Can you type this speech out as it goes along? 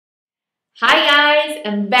Hi guys,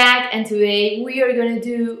 I'm back and today we are gonna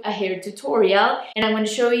do a hair tutorial and I'm gonna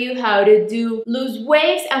show you how to do loose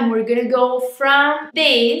waves and we're gonna go from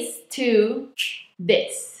this to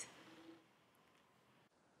this.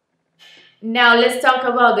 Now let's talk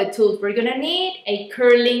about the tools. We're gonna need a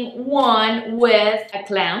curling wand with a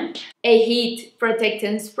clamp, a heat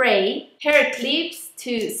protectant spray, hair clips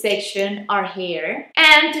to section our hair,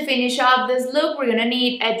 and to finish off this look we're gonna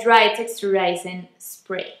need a dry texturizing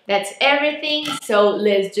spray. That's everything, so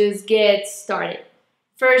let's just get started.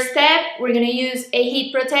 First step, we're gonna use a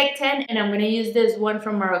heat protectant and I'm gonna use this one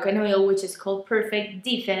from Moroccanoil, which is called Perfect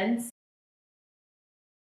Defense.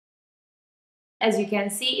 As you can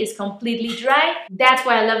see, it's completely dry. That's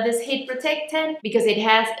why I love this heat protectant, because it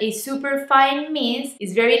has a super fine mist,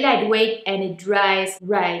 it's very lightweight, and it dries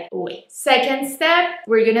right away. Second step,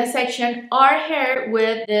 we're gonna section our hair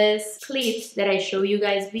with this clips that I showed you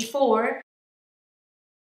guys before.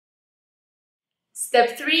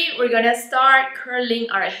 Step 3, we're gonna start curling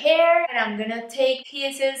our hair and I'm gonna take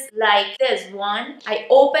pieces like this one. I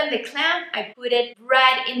open the clamp, I put it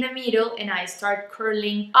right in the middle and I start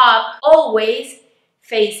curling up, always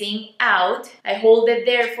facing out. I hold it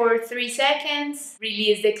there for 3 seconds,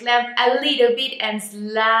 release the clamp a little bit and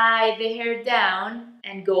slide the hair down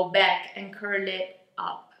and go back and curl it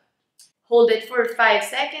up. Hold it for 5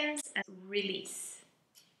 seconds and release.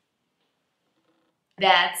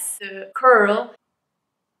 That's the curl.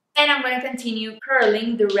 And I'm going to continue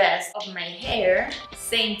curling the rest of my hair.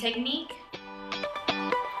 Same technique.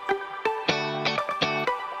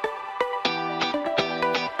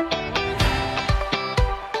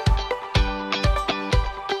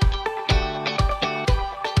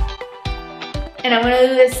 And I'm going to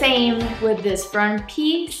do the same with this front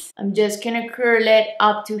piece. I'm just going to curl it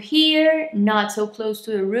up to here, not so close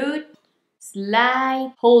to the root.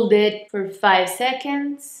 Slide, hold it for 5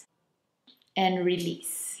 seconds, and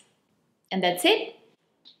release. And that's it.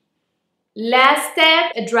 Last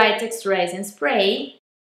step, a dry texturizing spray.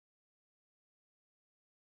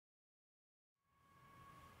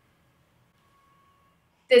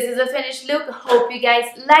 This is a finished look. Hope you guys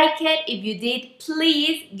like it. If you did,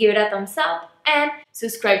 please give it a thumbs up and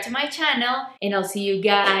subscribe to my channel. And I'll see you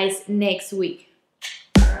guys next week.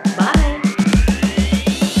 Bye.